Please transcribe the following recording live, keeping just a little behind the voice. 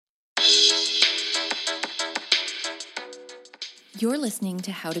You're listening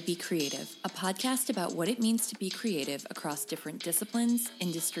to How to Be Creative, a podcast about what it means to be creative across different disciplines,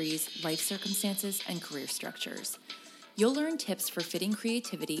 industries, life circumstances, and career structures. You'll learn tips for fitting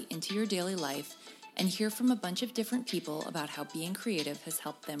creativity into your daily life and hear from a bunch of different people about how being creative has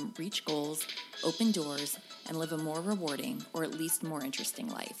helped them reach goals, open doors, and live a more rewarding, or at least more interesting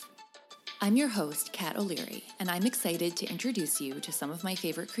life. I'm your host, Kat O'Leary, and I'm excited to introduce you to some of my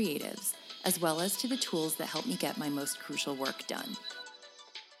favorite creatives, as well as to the tools that help me get my most crucial work done.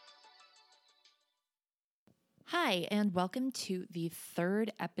 Hi, and welcome to the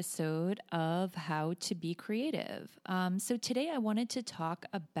third episode of How to Be Creative. So today I wanted to talk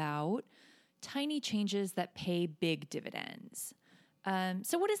about tiny changes that pay big dividends.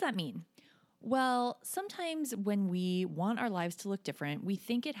 So what does that mean? Well, sometimes when we want our lives to look different, we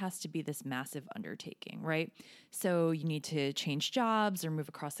think it has to be this massive undertaking, right? So you need to change jobs or move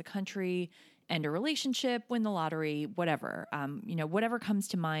across the country, end a relationship, win the lottery, whatever. Whatever comes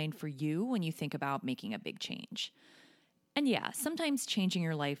to mind for you when you think about making a big change. And yeah, sometimes changing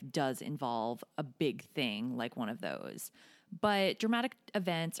your life does involve a big thing like one of those. But dramatic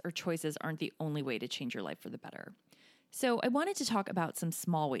events or choices aren't the only way to change your life for the better. So I wanted to talk about some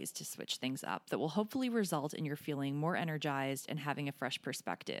small ways to switch things up that will hopefully result in your feeling more energized and having a fresh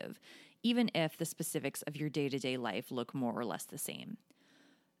perspective, even if the specifics of your day-to-day life look more or less the same.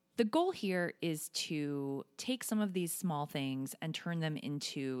 The goal here is to take some of these small things and turn them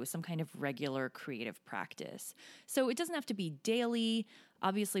into some kind of regular creative practice. So it doesn't have to be daily.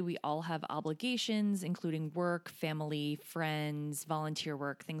 Obviously, we all have obligations, including work, family, friends, volunteer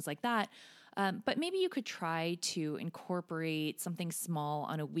work, things like that. But maybe you could try to incorporate something small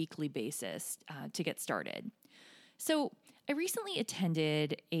on a weekly basis to get started. So I recently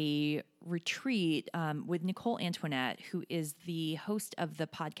attended a retreat with Nicole Antoinette, who is the host of the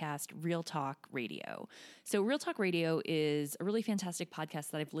podcast Real Talk Radio. So Real Talk Radio is a really fantastic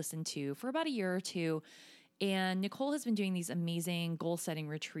podcast that I've listened to for about a year or two. And Nicole has been doing these amazing goal-setting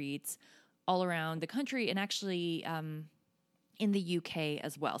retreats all around the country and actually in the UK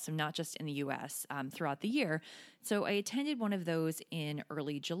as well, so not just in the US throughout the year. So I attended one of those in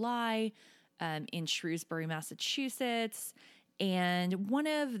early July in Shrewsbury, Massachusetts. And one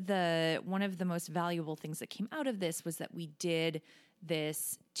of the most valuable things that came out of this was that we did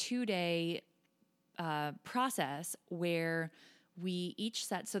this 2-day process where we each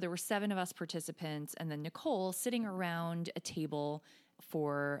sat, so there were 7 of us participants, and then Nicole sitting around a table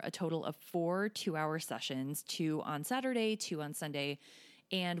for a total of 4 2-hour sessions, 2 on Saturday, 2 on Sunday,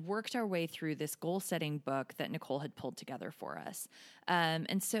 and worked our way through this goal-setting book that Nicole had pulled together for us.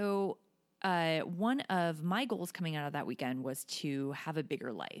 And so one of my goals coming out of that weekend was to have a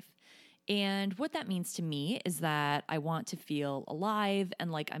bigger life. And what that means to me is that I want to feel alive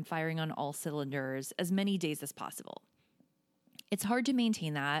and like I'm firing on all cylinders as many days as possible. It's hard to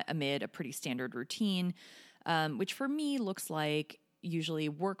maintain that amid a pretty standard routine, which for me looks like usually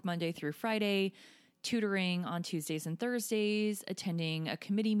work Monday through Friday, tutoring on Tuesdays and Thursdays, attending a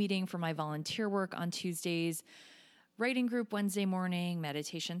committee meeting for my volunteer work on Tuesdays, writing group Wednesday morning,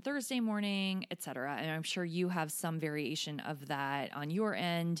 meditation Thursday morning, etc. And I'm sure you have some variation of that on your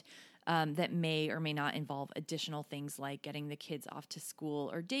end that may or may not involve additional things like getting the kids off to school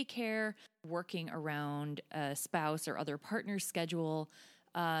or daycare, working around a spouse or other partner's schedule,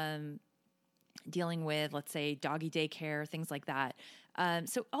 dealing with, let's say, doggy daycare, things like that.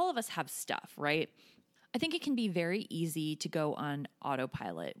 So all of us have stuff, right? I think it can be very easy to go on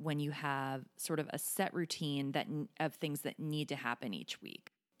autopilot when you have sort of a set routine of things that need to happen each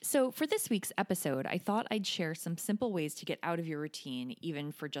week. So for this week's episode, I thought I'd share some simple ways to get out of your routine,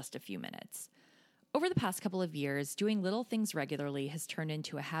 even for just a few minutes. Over the past couple of years, doing little things regularly has turned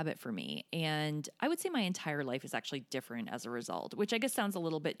into a habit for me, and I would say my entire life is actually different as a result, which I guess sounds a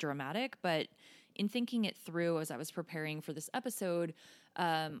little bit dramatic, but in thinking it through as I was preparing for this episode,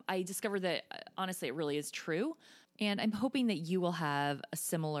 I discovered that, honestly, it really is true, and I'm hoping that you will have a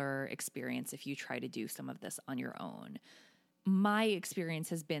similar experience if you try to do some of this on your own. My experience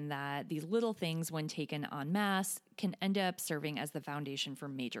has been that these little things, when taken en masse, can end up serving as the foundation for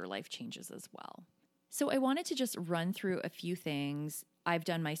major life changes as well. So I wanted to just run through a few things I've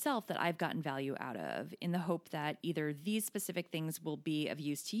done myself that I've gotten value out of in the hope that either these specific things will be of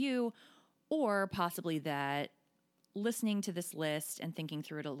use to you or possibly that listening to this list and thinking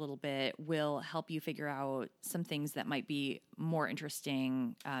through it a little bit will help you figure out some things that might be more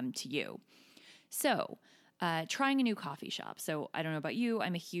interesting to you. So trying a new coffee shop. So I don't know about you,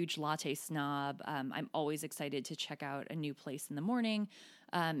 I'm a huge latte snob. I'm always excited to check out a new place in the morning.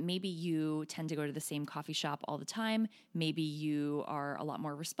 Maybe you tend to go to the same coffee shop all the time. Maybe you are a lot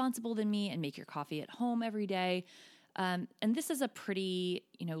more responsible than me and make your coffee at home every day. And this is a pretty,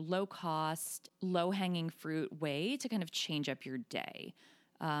 low cost, low hanging fruit way to kind of change up your day.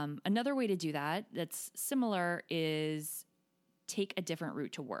 Another way to do that that's similar is take a different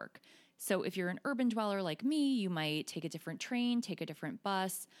route to work. So if you're an urban dweller like me, you might take a different train, take a different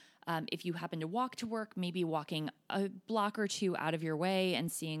bus. If you happen to walk to work, maybe walking a block or two out of your way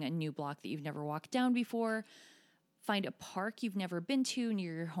and seeing a new block that you've never walked down before. Find a park you've never been to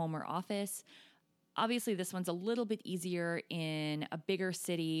near your home or office. Obviously, this one's a little bit easier in a bigger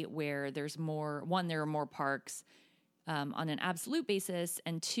city where there are more parks on an absolute basis,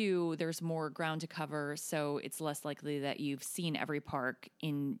 and two, there's more ground to cover, so it's less likely that you've seen every park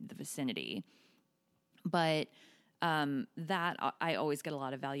in the vicinity. But that I always get a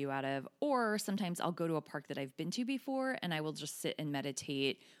lot of value out of. Or sometimes I'll go to a park that I've been to before, and I will just sit and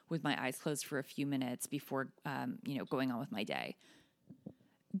meditate with my eyes closed for a few minutes before, going on with my day.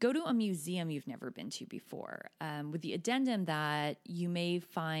 Go to a museum you've never been to before, with the addendum that you may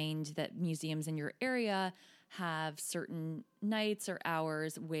find that museums in your area have certain nights or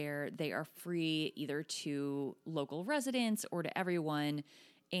hours where they are free either to local residents or to everyone.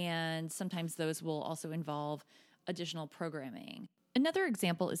 And sometimes those will also involve additional programming. Another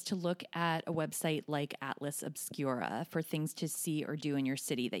example is to look at a website like Atlas Obscura for things to see or do in your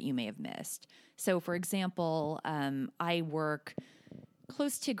city that you may have missed. So, for example, I work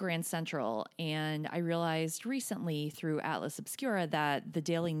close to Grand Central, and I realized recently through Atlas Obscura that the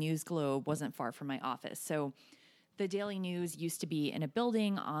Daily News Globe wasn't far from my office. So the Daily News used to be in a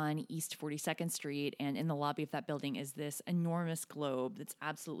building on East 42nd Street, and in the lobby of that building is this enormous globe that's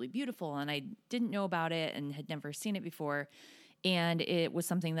absolutely beautiful, and I didn't know about it and had never seen it before. And it was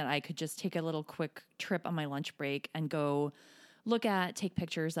something that I could just take a little quick trip on my lunch break and go look at, take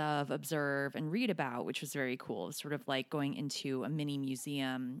pictures of, observe, and read about, which was very cool. It was sort of like going into a mini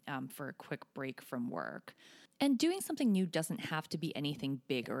museum for a quick break from work. And doing something new doesn't have to be anything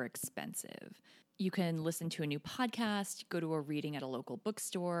big or expensive. You can listen to a new podcast, go to a reading at a local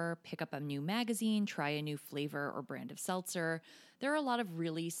bookstore, pick up a new magazine, try a new flavor or brand of seltzer. There are a lot of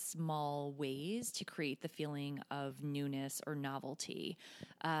really small ways to create the feeling of newness or novelty.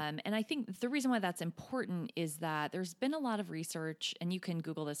 And I think the reason why that's important is that there's been a lot of research, and you can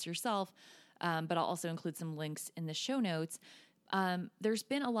Google this yourself, but I'll also include some links in the show notes. There's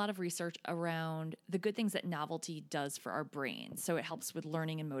been a lot of research around the good things that novelty does for our brain. So it helps with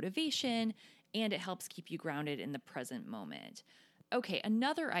learning and motivation, and it helps keep you grounded in the present moment. Okay,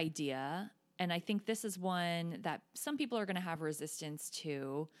 another idea, and I think this is one that some people are going to have resistance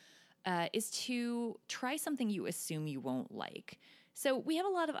to, is to try something you assume you won't like. So we have a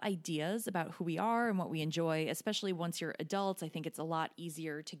lot of ideas about who we are and what we enjoy, especially once you're adults. I think it's a lot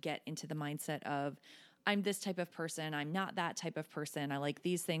easier to get into the mindset of, I'm this type of person, I'm not that type of person, I like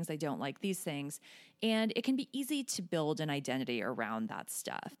these things, I don't like these things. And it can be easy to build an identity around that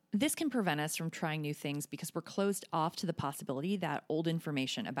stuff. This can prevent us from trying new things because we're closed off to the possibility that old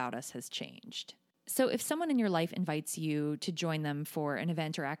information about us has changed. So if someone in your life invites you to join them for an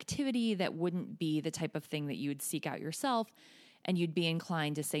event or activity that wouldn't be the type of thing that you would seek out yourself, and you'd be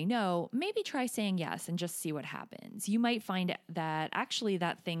inclined to say no, maybe try saying yes and just see what happens. You might find that actually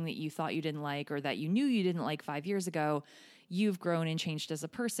that thing that you thought you didn't like or that you knew you didn't like 5 years ago, you've grown and changed as a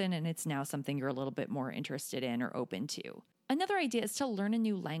person, and it's now something you're a little bit more interested in or open to. Another idea is to learn a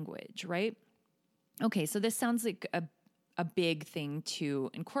new language, right? Okay, so this sounds like a big thing to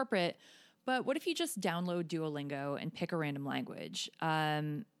incorporate, but what if you just download Duolingo and pick a random language?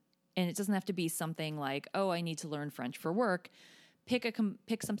 And it doesn't have to be something like, oh, I need to learn French for work. Pick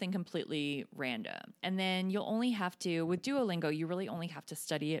something completely random. And then you'll only have to, with Duolingo, you really only have to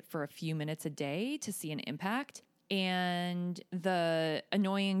study it for a few minutes a day to see an impact. And the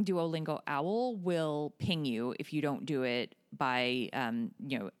annoying Duolingo owl will ping you if you don't do it by,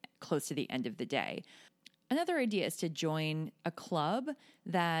 close to the end of the day. Another idea is to join a club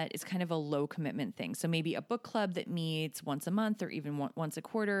that is kind of a low commitment thing. So maybe a book club that meets once a month or even once a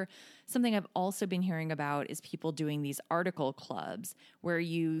quarter. Something I've also been hearing about is people doing these article clubs where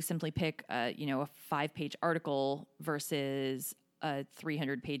you simply pick a 5-page article versus a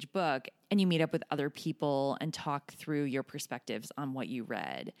 300-page book, and you meet up with other people and talk through your perspectives on what you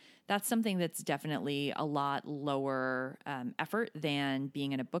read. That's something that's definitely a lot lower effort than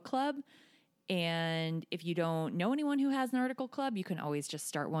being in a book club. And if you don't know anyone who has an article club, you can always just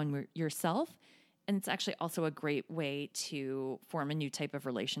start one yourself. And it's actually also a great way to form a new type of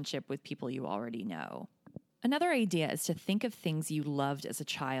relationship with people you already know. Another idea is to think of things you loved as a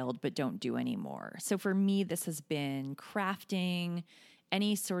child but don't do anymore. So for me, this has been crafting,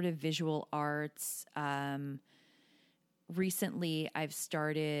 any sort of visual arts, recently I've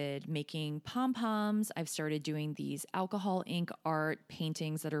started making pom-poms. I've started doing these alcohol ink art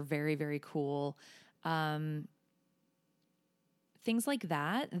paintings that are very, very cool. Things like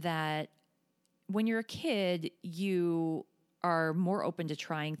that when you're a kid, you are more open to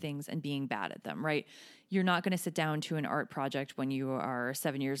trying things and being bad at them, right? You're not going to sit down to an art project when you are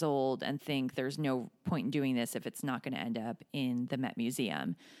 7 years old and think there's no point in doing this if it's not going to end up in the Met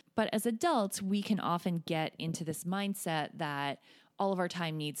Museum. But as adults, we can often get into this mindset that all of our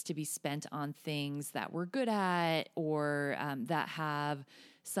time needs to be spent on things that we're good at or that have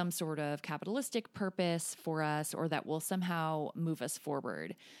some sort of capitalistic purpose for us or that will somehow move us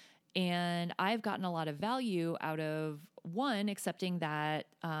forward. And I've gotten a lot of value out of, one, accepting that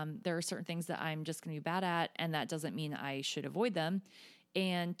there are certain things that I'm just going to be bad at, and that doesn't mean I should avoid them.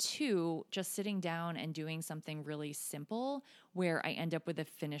 And two, just sitting down and doing something really simple where I end up with a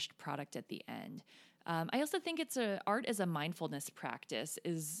finished product at the end. I also think art as a mindfulness practice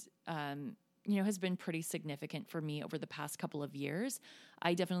has been pretty significant for me over the past couple of years.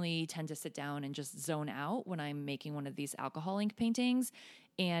 I definitely tend to sit down and just zone out when I'm making one of these alcohol ink paintings.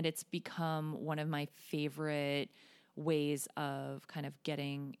 And it's become one of my favorite ways of kind of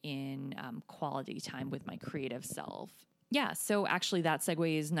getting in quality time with my creative self. Yeah, so actually that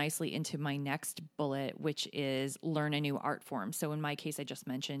segues nicely into my next bullet, which is learn a new art form. So in my case, I just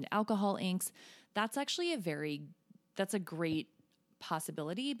mentioned alcohol inks. That's actually that's a great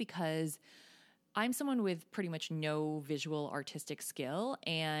possibility because I'm someone with pretty much no visual artistic skill,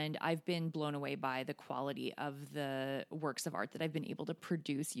 and I've been blown away by the quality of the works of art that I've been able to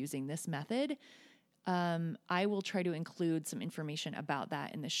produce using this method. I will try to include some information about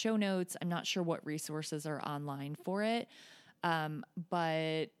that in the show notes. I'm not sure what resources are online for it,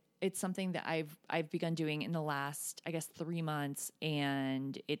 but it's something that I've begun doing in the last, 3 months,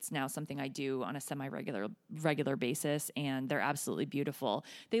 and it's now something I do on a semi-regular basis, and they're absolutely beautiful.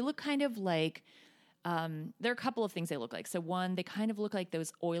 They look kind of like there are a couple of things they look like. So one, they kind of look like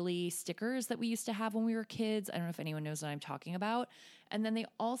those oily stickers that we used to have when we were kids. I don't know if anyone knows what I'm talking about. And then they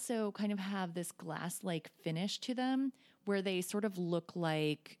also kind of have this glass-like finish to them where they sort of look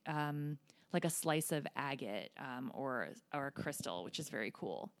like a slice of agate or a crystal, which is very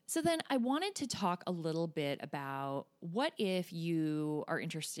cool. So then I wanted to talk a little bit about what if you are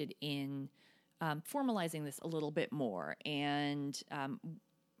interested in formalizing this a little bit more and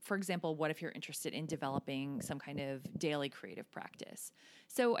for example, what if you're interested in developing some kind of daily creative practice?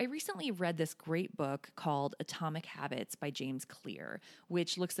 So I recently read this great book called Atomic Habits by James Clear,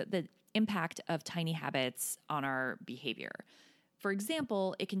 which looks at the impact of tiny habits on our behavior. For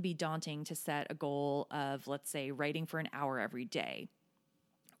example, it can be daunting to set a goal of, let's say, writing for an hour every day,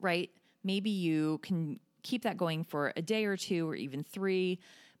 right? Maybe you can keep that going for a day or two or even 3,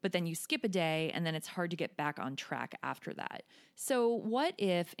 but then you skip a day and then it's hard to get back on track after that. So what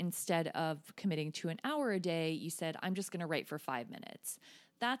if instead of committing to an hour a day, you said, I'm just going to write for 5 minutes?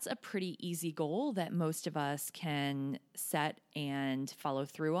 That's a pretty easy goal that most of us can set and follow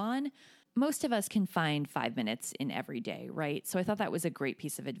through on. Most of us can find 5 minutes in every day, right? So I thought that was a great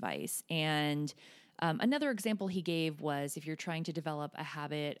piece of advice. And another example he gave was if you're trying to develop a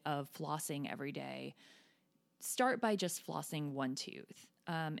habit of flossing every day, start by just flossing one tooth.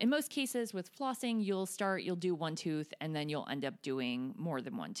 In most cases with flossing, you'll do one tooth and then you'll end up doing more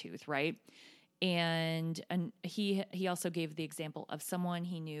than one tooth, right? And he also gave the example of someone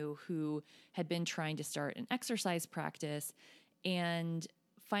he knew who had been trying to start an exercise practice and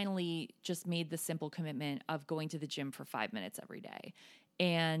finally just made the simple commitment of going to the gym for 5 minutes every day.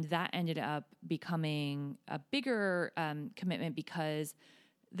 And that ended up becoming a bigger commitment because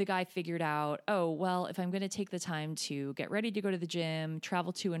the guy figured out, oh, well, if I'm going to take the time to get ready to go to the gym,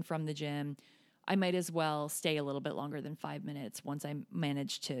 travel to and from the gym, I might as well stay a little bit longer than 5 minutes once I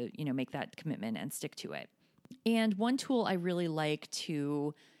manage to, make that commitment and stick to it. And one tool I really like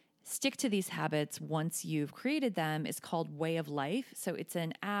to stick to these habits once you've created them is called Way of Life. So it's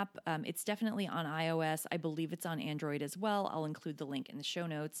an app. It's definitely on iOS. I believe it's on Android as well. I'll include the link in the show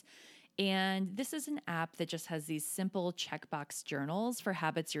notes. And this is an app that just has these simple checkbox journals for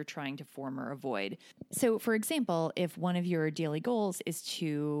habits you're trying to form or avoid. So, for example, if one of your daily goals is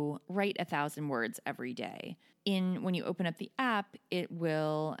to write 1,000 words every day, when you open up the app, it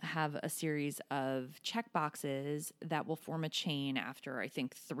will have a series of checkboxes that will form a chain after, I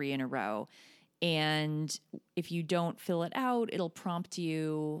think, 3 in a row. And if you don't fill it out, it'll prompt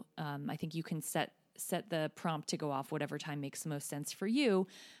you. I think you can set the prompt to go off whatever time makes the most sense for you,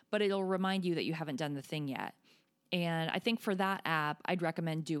 but it'll remind you that you haven't done the thing yet. And I think for that app, I'd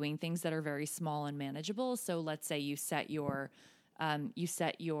recommend doing things that are very small and manageable. So let's say you set your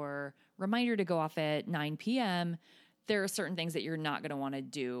reminder to go off at 9 p.m. there are certain things that you're not going to want to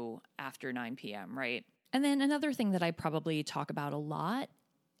do after 9 p.m., right? And then another thing that I probably talk about a lot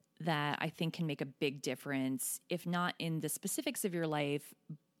that I think can make a big difference, if not in the specifics of your life,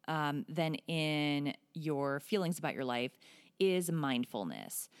 then in your feelings about your life, is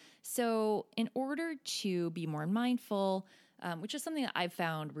mindfulness. So in order to be more mindful, which is something that I've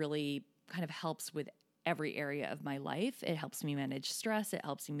found really kind of helps with every area of my life. It helps me manage stress. It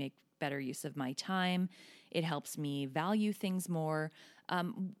helps me make better use of my time. It helps me value things more.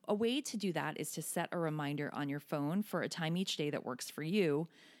 A way to do that is to set a reminder on your phone for a time each day that works for you.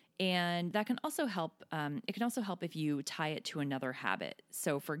 And that can also help. It can also help if you tie it to another habit.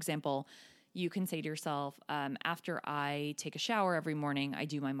 So, for example, you can say to yourself, after I take a shower every morning, I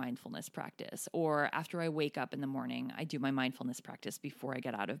do my mindfulness practice. Or after I wake up in the morning, I do my mindfulness practice before I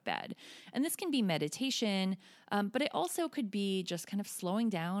get out of bed. And this can be meditation, but it also could be just kind of slowing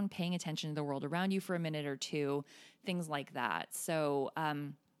down, paying attention to the world around you for a minute or two, things like that. So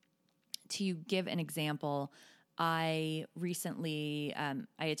to give an example, I recently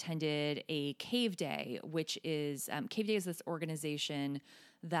I attended a Cave Day, which is Cave Day is this organization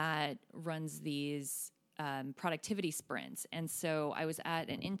that runs these productivity sprints. And so I was at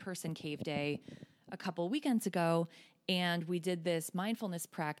an in-person Cave Day a couple weekends ago, and we did this mindfulness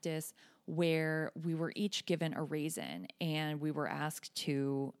practice where we were each given a raisin, and we were asked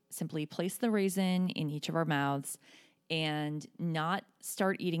to simply place the raisin in each of our mouths and not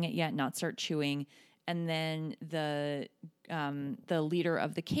start eating it yet, not start chewing. And then the leader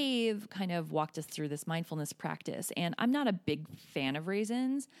of the cave kind of walked us through this mindfulness practice. And I'm not a big fan of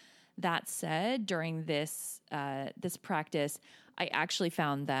raisins. That said, during this practice, I actually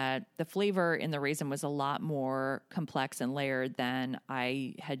found that the flavor in the raisin was a lot more complex and layered than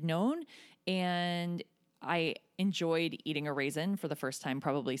I had known. And I enjoyed eating a raisin for the first time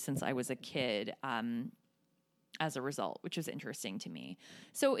probably since I was a kid. As a result, which was interesting to me.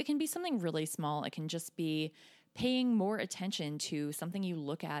 So it can be something really small. It can just be paying more attention to something you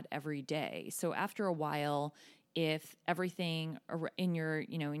look at every day. So after a while, if everything in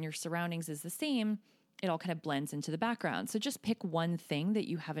your surroundings is the same, it all kind of blends into the background. So just pick one thing that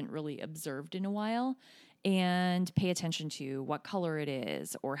you haven't really observed in a while and pay attention to what color it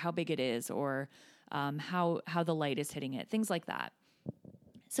is or how big it is or how the light is hitting it, things like that.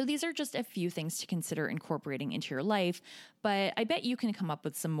 So these are just a few things to consider incorporating into your life, but I bet you can come up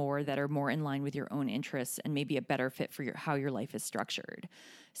with some more that are more in line with your own interests and maybe a better fit for how your life is structured.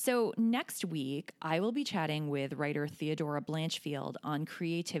 So next week, I will be chatting with writer Theodora Blanchfield on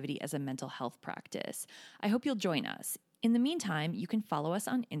creativity as a mental health practice. I hope you'll join us. In the meantime, you can follow us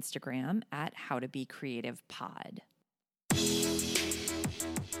on Instagram at HowToBeCreativePod.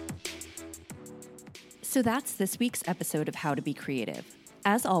 So that's this week's episode of How to Be Creative.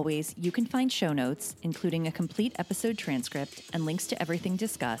 As always, you can find show notes, including a complete episode transcript and links to everything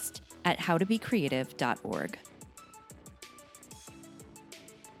discussed, at howtobecreative.org.